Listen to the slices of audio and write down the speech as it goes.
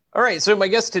All right, so my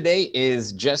guest today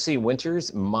is Jesse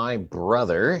Winters, my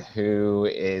brother, who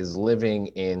is living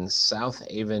in South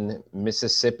Haven,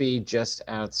 Mississippi, just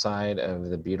outside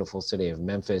of the beautiful city of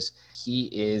Memphis. He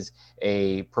is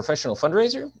a professional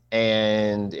fundraiser,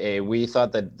 and we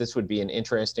thought that this would be an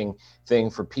interesting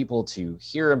thing for people to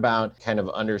hear about, kind of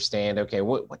understand, okay,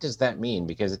 what does that mean?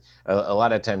 Because a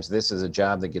lot of times this is a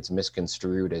job that gets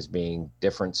misconstrued as being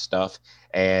different stuff.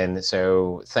 And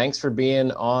so thanks for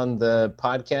being on the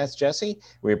podcast, Jesse.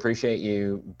 We appreciate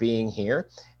you being here.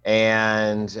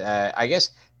 And I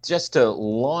guess just to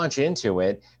launch into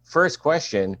it, first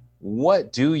question,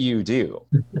 what do you do?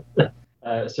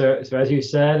 So as you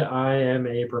said, I am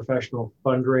a professional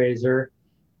fundraiser,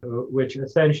 which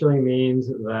essentially means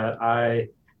that I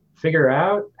figure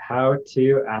out how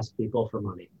to ask people for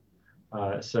money.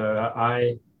 I've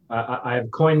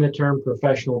coined the term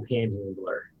professional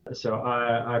panhandler. So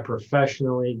I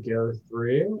professionally go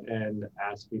through and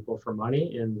ask people for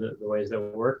money in the ways that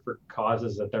work for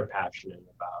causes that they're passionate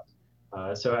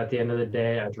about. So at the end of the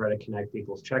day, I try to connect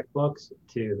people's checkbooks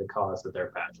to the cause that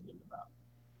they're passionate about.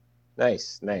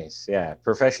 Nice, nice. Yeah,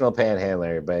 professional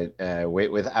panhandler, but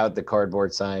without the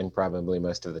cardboard sign, probably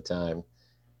most of the time.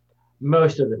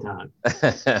 Most of the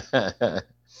time.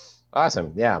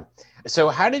 Awesome. Yeah. So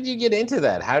how did you get into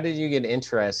that? How did you get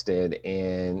interested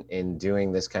in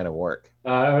doing this kind of work?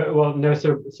 Well, no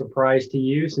surprise to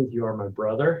you since you are my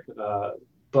brother.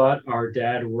 But our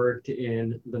dad worked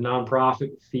in the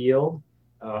nonprofit field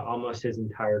almost his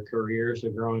entire career.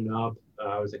 So growing up,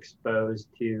 I was exposed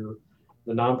to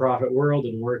the nonprofit world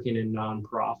and working in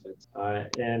nonprofits.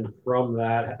 And from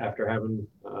that, after having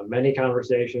many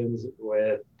conversations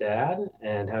with dad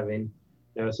and having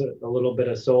a little bit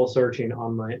of soul searching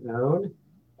on my own,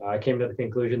 I came to the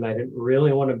conclusion that I didn't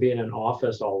really want to be in an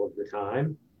office all of the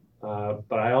time.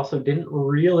 But I also didn't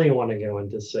really want to go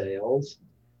into sales,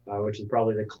 which is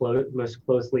probably the most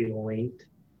closely linked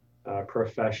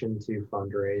profession to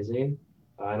fundraising,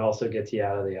 and also gets you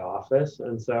out of the office.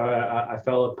 And so I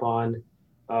fell upon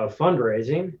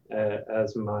fundraising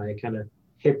as my kind of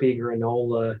hippie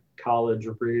granola college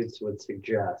roots would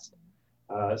suggest.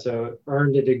 So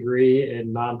earned a degree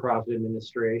in nonprofit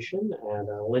administration at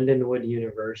Lindenwood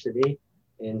University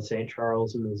in St.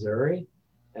 Charles, Missouri.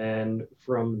 And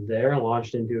from there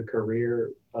launched into a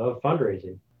career of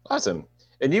fundraising. Awesome.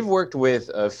 And you've worked with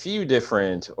a few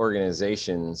different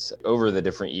organizations over the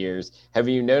different years. Have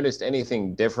you noticed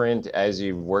anything different as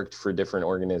you've worked for different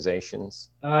organizations?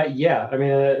 Yeah, I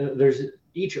mean, there's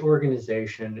each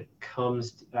organization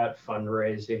comes at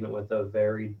fundraising with a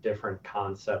very different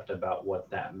concept about what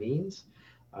that means.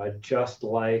 Just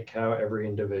like how every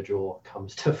individual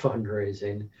comes to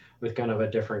fundraising with kind of a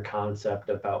different concept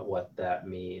about what that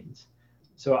means.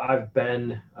 So I've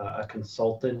been a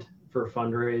consultant for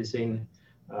fundraising,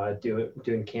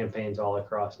 doing campaigns all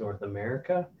across North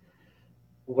America.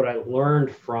 What I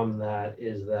learned from that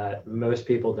is that most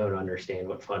people don't understand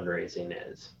what fundraising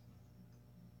is.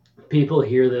 People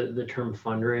hear the term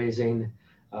fundraising,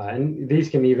 and these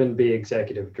can even be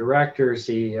executive directors,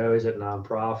 CEOs at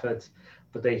nonprofits,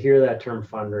 but they hear that term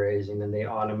fundraising and they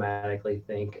automatically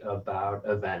think about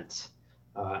events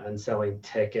and selling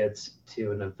tickets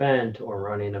to an event or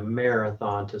running a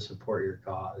marathon to support your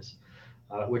cause,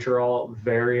 which are all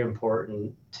very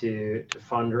important to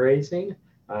fundraising,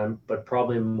 but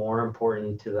probably more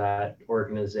important to that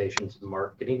organization's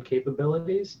marketing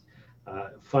capabilities.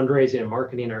 Fundraising and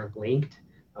marketing are linked,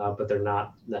 but they're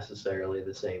not necessarily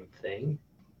the same thing.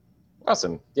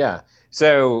 Awesome. Yeah.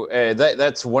 So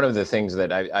that's one of the things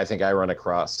that I think I run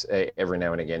across every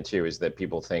now and again too, is that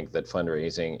people think that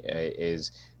fundraising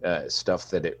is stuff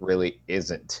that it really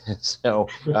isn't. So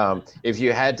if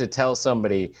you had to tell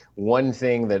somebody one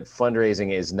thing that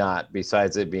fundraising is not,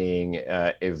 besides it being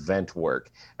event work,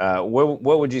 what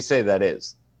would you say that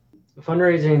is?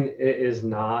 Fundraising is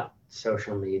not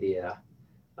social media.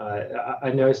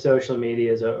 I know social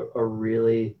media is it's a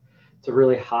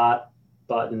really hot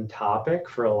button topic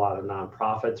for a lot of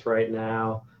nonprofits right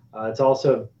now. It's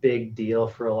also a big deal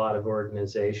for a lot of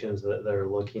organizations that are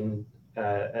looking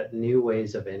at new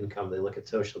ways of income. They look at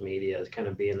social media as kind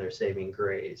of being their saving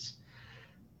grace.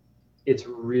 It's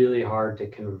really hard to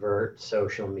convert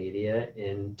social media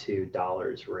into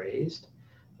dollars raised.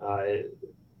 Uh,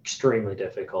 Extremely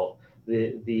difficult.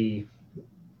 The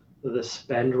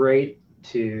spend rate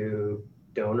to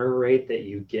donor rate that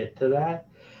you get to that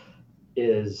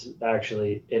is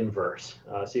actually inverse.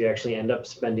 So you actually end up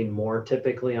spending more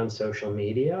typically on social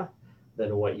media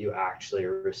than what you actually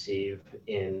receive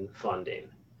in funding.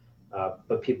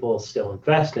 But people still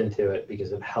invest into it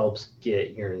because it helps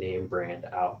get your name brand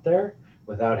out there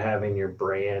without having your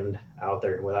brand out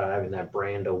there, without having that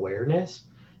brand awareness,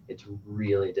 it's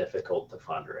really difficult to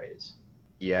fundraise.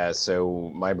 Yeah,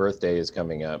 so my birthday is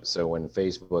coming up. So when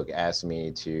Facebook asked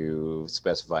me to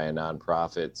specify a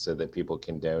nonprofit so that people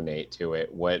can donate to it,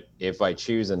 what if I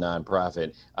choose a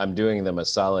nonprofit, I'm doing them a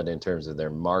solid in terms of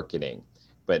their marketing,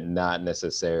 but not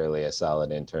necessarily a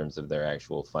solid in terms of their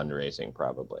actual fundraising,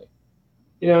 probably.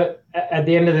 At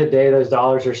the end of the day, those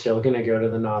dollars are still going to go to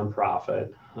the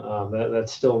nonprofit.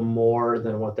 That's still more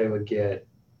than what they would get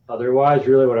otherwise.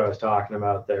 Really, what I was talking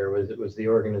about there was the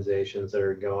organizations that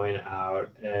are going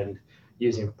out and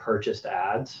using purchased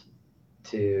ads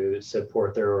to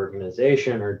support their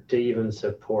organization or to even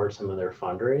support some of their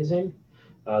fundraising.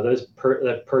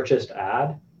 That purchased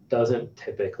ad doesn't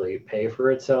typically pay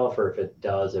for itself, or if it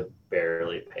does, it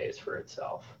barely pays for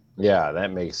itself. Yeah,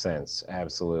 that makes sense.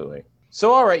 Absolutely.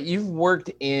 So, all right, you've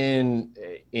worked in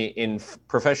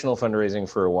professional fundraising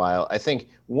for a while. I think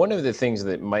one of the things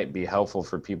that might be helpful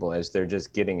for people as they're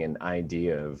just getting an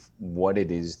idea of what it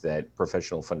is that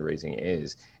professional fundraising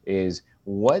is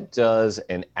what does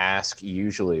an ask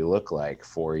usually look like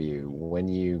for you when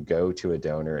you go to a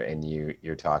donor and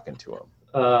you're talking to them?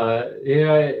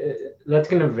 That's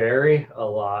going to vary a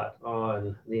lot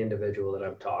on the individual that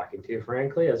I'm talking to,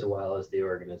 frankly, as well as the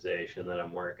organization that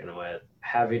I'm working with.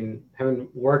 Having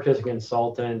worked as a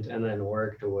consultant and then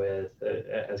worked with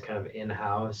as kind of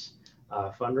in-house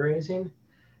fundraising,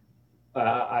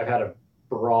 I've had a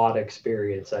broad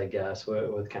experience, I guess,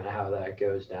 with kind of how that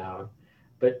goes down.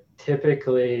 But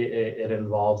typically, it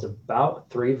involves about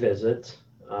 3 visits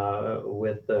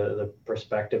with the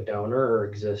prospective donor or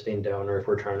existing donor if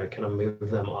we're trying to kind of move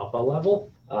them up a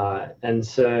level. And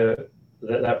so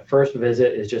that first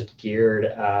visit is just geared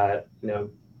at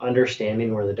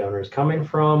understanding where the donor is coming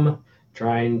from,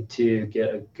 trying to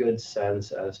get a good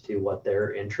sense as to what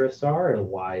their interests are and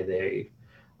why they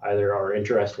either are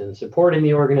interested in supporting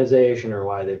the organization or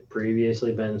why they've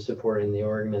previously been supporting the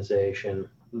organization.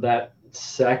 That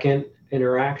second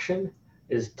interaction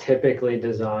is typically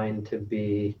designed to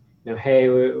be, hey,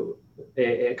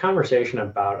 a conversation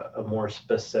about a more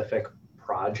specific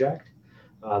project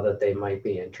that they might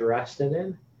be interested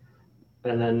in.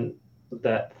 And then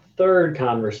that third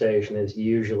conversation is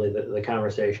usually the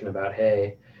conversation about,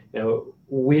 hey,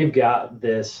 we've got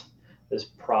this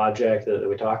project that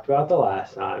we talked about the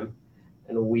last time,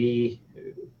 and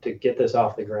to get this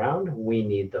off the ground, we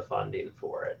need the funding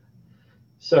for it.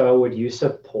 So would you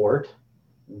support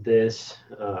this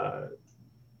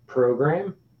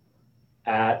program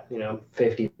at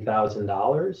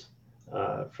 $50,000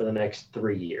 for the next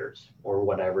 3 years or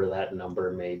whatever that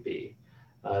number may be?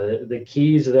 The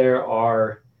keys there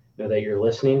are that you're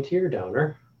listening to your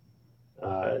donor.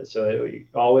 So you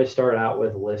always start out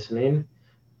with listening,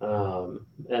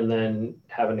 and then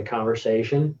having a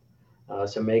conversation.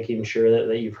 So making sure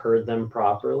that you've heard them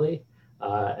properly,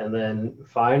 and then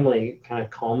finally kind of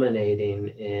culminating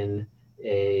in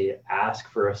a ask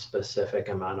for a specific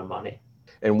amount of money.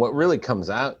 And what really comes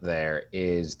out there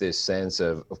is this sense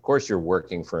of course, you're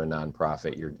working for a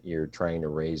nonprofit. You're trying to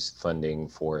raise funding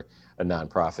for a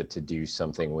nonprofit to do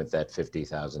something with that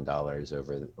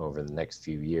 $50,000 over the next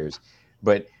few years,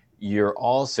 but you're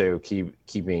also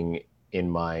keeping in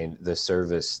mind the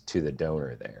service to the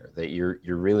donor there. That you're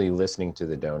really listening to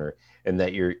the donor, and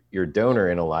that your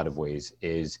donor in a lot of ways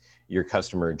is your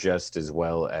customer just as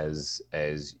well as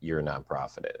your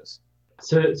nonprofit is.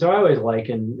 So I always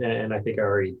liken, and I think I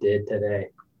already did today.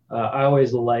 I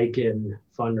always liken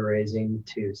fundraising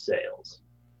to sales.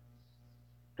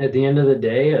 At the end of the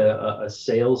day, a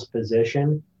sales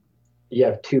position, you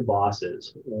have 2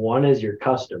 bosses. One is your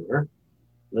customer.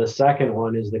 The second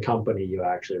one is the company you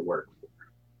actually work for.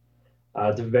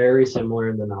 It's very similar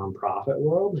in the nonprofit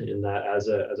world in that as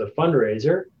a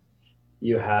fundraiser,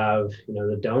 you have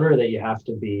the donor that you have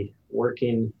to be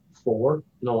working for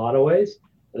in a lot of ways,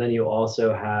 and then you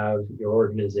also have your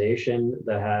organization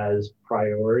that has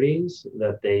priorities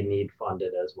that they need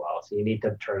funded as well. So you need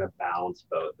to try to balance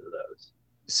both of those.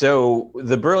 So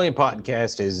the Brilliant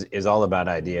Podcast is all about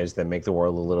ideas that make the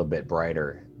world a little bit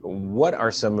brighter. What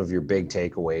are some of your big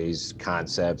takeaways,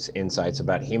 concepts, insights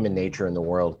about human nature in the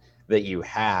world that you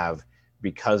have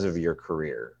because of your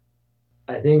career?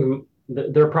 I think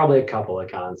there are probably a couple of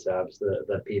concepts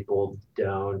that people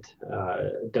don't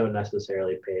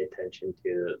necessarily pay attention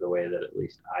to the way that at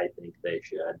least I think they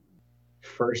should.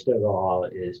 First of all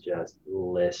is just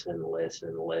listen,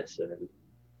 listen, listen.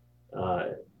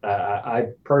 I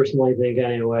personally think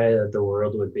anyway that the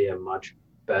world would be a much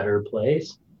better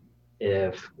place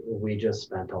if we just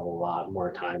spent a lot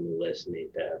more time listening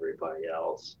to everybody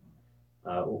else.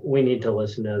 We need to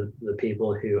listen to the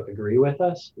people who agree with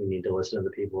us. We need to listen to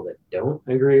the people that don't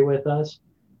agree with us,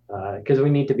 because we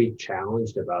need to be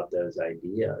challenged about those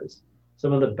ideas.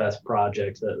 Some of the best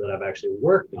projects that I've actually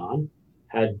worked on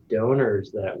had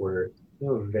donors that were,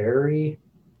 very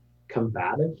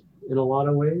combative in a lot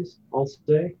of ways, I'll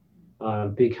say,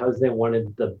 because they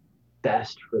wanted the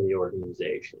best for the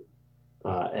organization.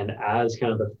 And as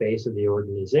kind of the face of the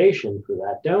organization for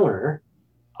that donor,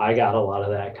 I got a lot of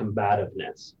that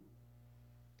combativeness.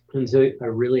 And so I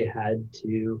really had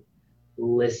to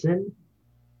listen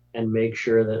and make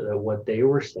sure that what they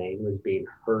were saying was being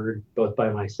heard both by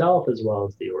myself as well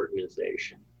as the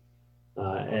organization.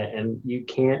 And you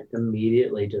can't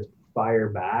immediately just fire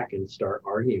back and start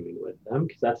arguing with them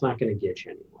because that's not going to get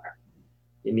you anywhere.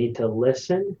 You need to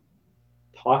listen,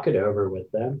 talk it over with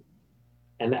them,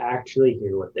 and actually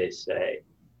hear what they say.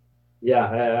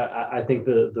 Yeah, I think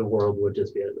the world would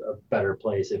just be a better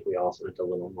place if we all spent a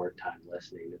little more time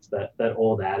listening. It's that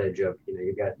old adage of,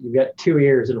 you've got two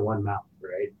ears and one mouth,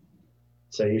 right?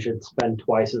 So you should spend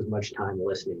twice as much time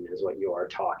listening as what you are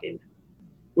talking,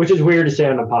 which is weird to say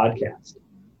on a podcast.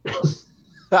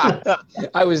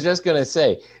 I was just going to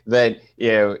say that,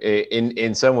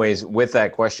 in some ways with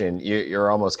that question, you're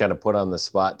almost kind of put on the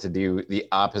spot to do the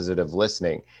opposite of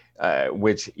listening,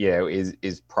 which,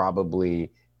 is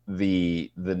probably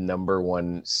the number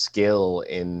one skill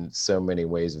in so many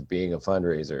ways of being a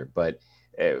fundraiser. But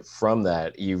from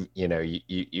that, you've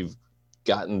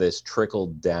gotten this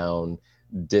trickled down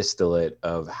distillate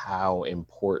of how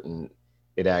important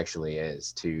it actually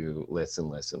is to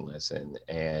listen.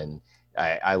 And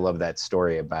I love that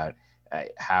story about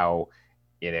how,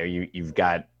 you've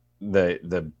got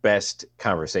the best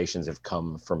conversations have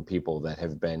come from people that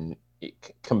have been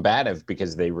combative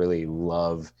because they really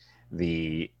love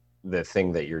the the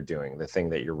thing that you're doing, the thing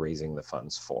that you're raising the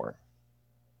funds for.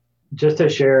 Just to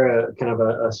share a kind of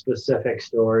a specific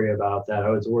story about that, I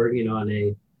was working on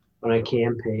a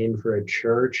campaign for a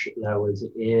church that was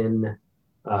in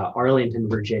Arlington,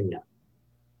 Virginia.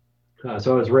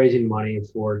 So I was raising money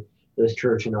for this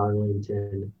church in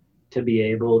Arlington to be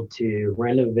able to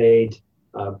renovate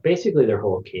basically their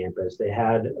whole campus. They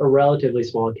had a relatively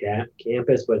small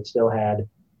campus, but still had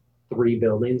three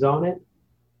buildings on it.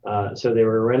 So they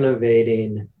were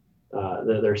renovating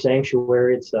their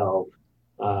sanctuary itself,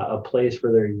 a place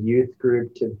for their youth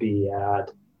group to be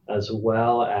at, as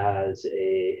well as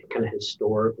a kind of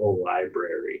historical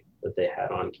library that they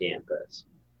had on campus.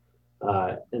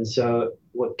 And so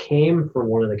what came from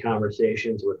one of the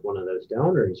conversations with one of those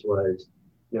donors was,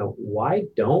 why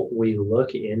don't we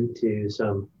look into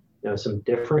some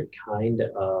different kind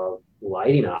of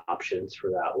lighting options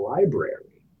for that library?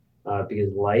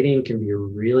 Because lighting can be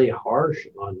really harsh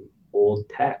on old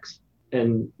text.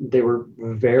 And they were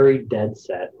very dead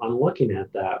set on looking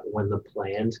at that when the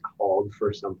plans called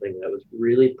for something that was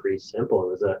really pretty simple.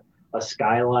 It was a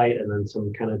skylight and then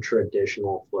some kind of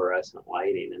traditional fluorescent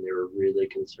lighting, and they were really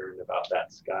concerned about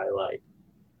that skylight.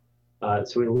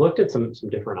 So we looked at some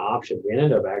different options. We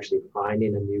ended up actually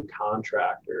finding a new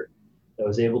contractor that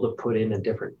was able to put in a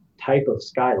different type of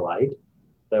skylight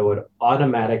that would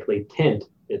automatically tint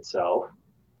itself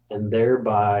and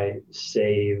thereby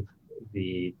save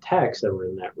the techs that were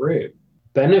in that room.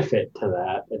 Benefit to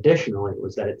that, additionally,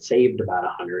 was that it saved about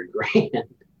 100 grand.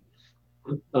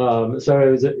 So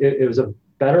it was a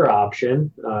better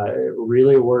option. It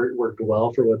really worked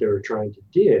well for what they were trying to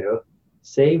do,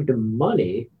 saved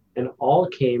money, and all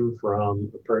came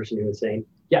from a person who was saying,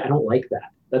 "Yeah, I don't like that.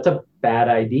 That's a bad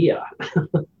idea."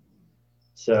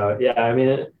 So yeah, I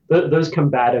mean, those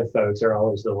combative folks are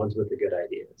always the ones with the good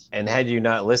ideas. And had you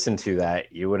not listened to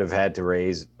that, you would have had to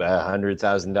raise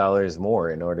 $100,000 more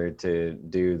in order to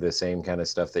do the same kind of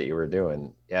stuff that you were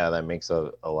doing. Yeah, that makes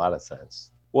a lot of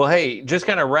sense. Well, hey, just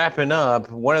kind of wrapping up,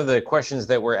 one of the questions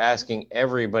that we're asking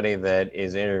everybody that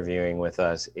is interviewing with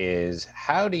us is,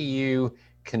 how do you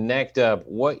connect up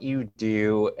what you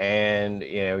do and,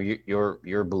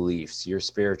 your beliefs, your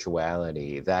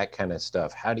spirituality, that kind of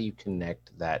stuff? How do you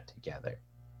connect that together?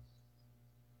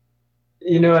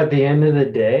 At the end of the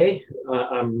day,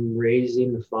 I'm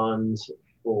raising funds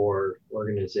for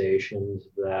organizations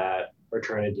that are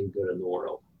trying to do good in the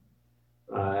world.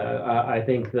 I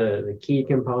think the key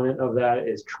component of that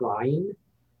is trying,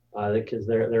 because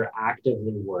they're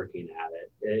actively working at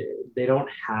it. They don't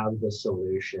have the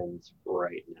solutions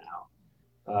right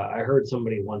now. I heard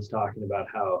somebody once talking about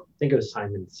how, I think it was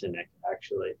Simon Sinek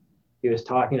actually. He was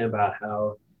talking about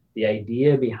how the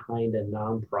idea behind a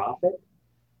nonprofit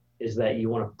is that you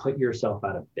want to put yourself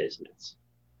out of business.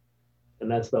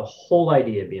 And that's the whole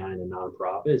idea behind a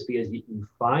nonprofit, is because you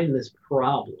find this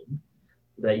problem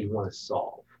that you want to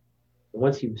solve. And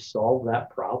once you solve that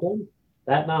problem,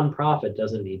 that nonprofit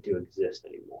doesn't need to exist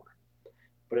anymore.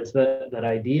 But it's that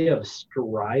idea of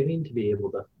striving to be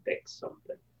able to fix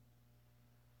something.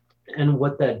 And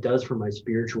what that does for my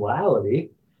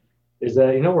spirituality is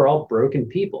that, we're all broken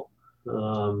people.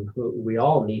 We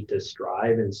all need to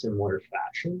strive in similar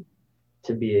fashion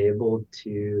to be able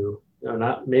to,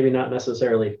 not maybe not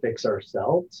necessarily fix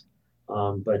ourselves,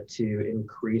 but to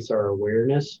increase our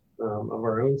awareness of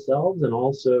our own selves, and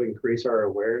also increase our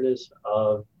awareness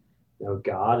of,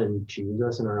 God and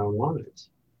Jesus in our own lives.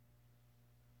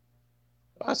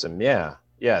 Awesome. Yeah.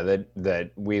 Yeah.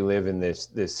 That we live in this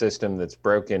system that's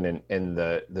broken, and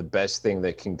the best thing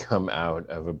that can come out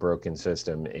of a broken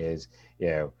system is,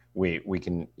 we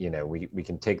can, we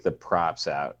can take the props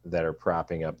out that are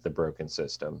propping up the broken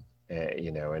system,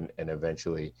 and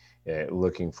eventually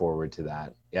looking forward to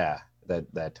that. Yeah.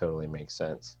 That totally makes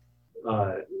sense.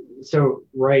 Uh, so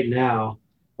right now,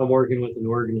 I'm working with an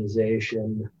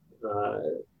organization uh,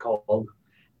 called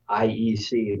IEC,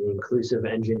 the Inclusive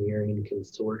Engineering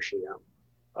Consortium.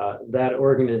 That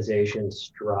organization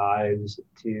strives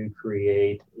to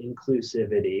create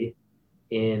inclusivity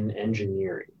in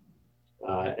engineering.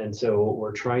 And so what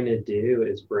we're trying to do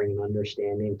is bring an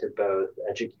understanding to both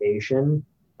education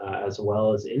as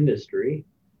well as industry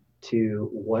to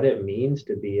what it means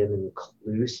to be an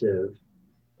inclusive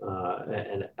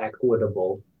and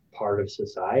equitable part of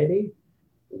society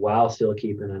while still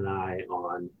keeping an eye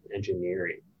on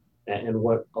engineering. And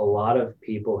what a lot of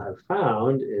people have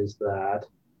found is that,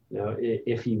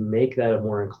 if you make that a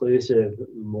more inclusive,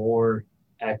 more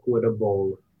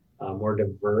equitable, more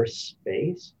diverse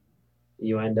space,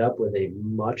 you end up with a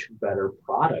much better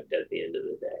product at the end of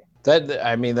the day. That,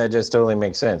 I mean, that just totally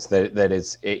makes sense. That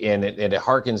it's, and it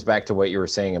harkens back to what you were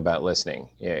saying about listening.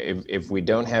 Yeah, if we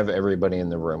don't have everybody in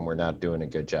the room, we're not doing a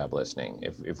good job listening.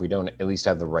 If we don't at least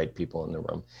have the right people in the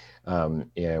room,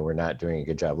 we're not doing a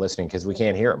good job listening, because we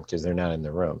can't hear them because they're not in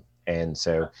the room. And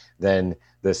so then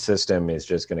the system is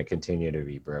just going to continue to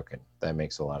be broken. That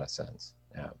makes a lot of sense.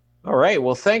 Yeah. All right.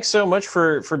 Well, thanks so much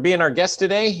for being our guest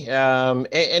today.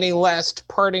 Any last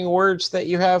parting words that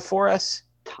you have for us?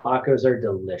 Tacos are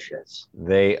delicious.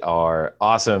 They are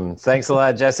awesome. Thanks a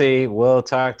lot, Jesse. We'll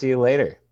talk to you later.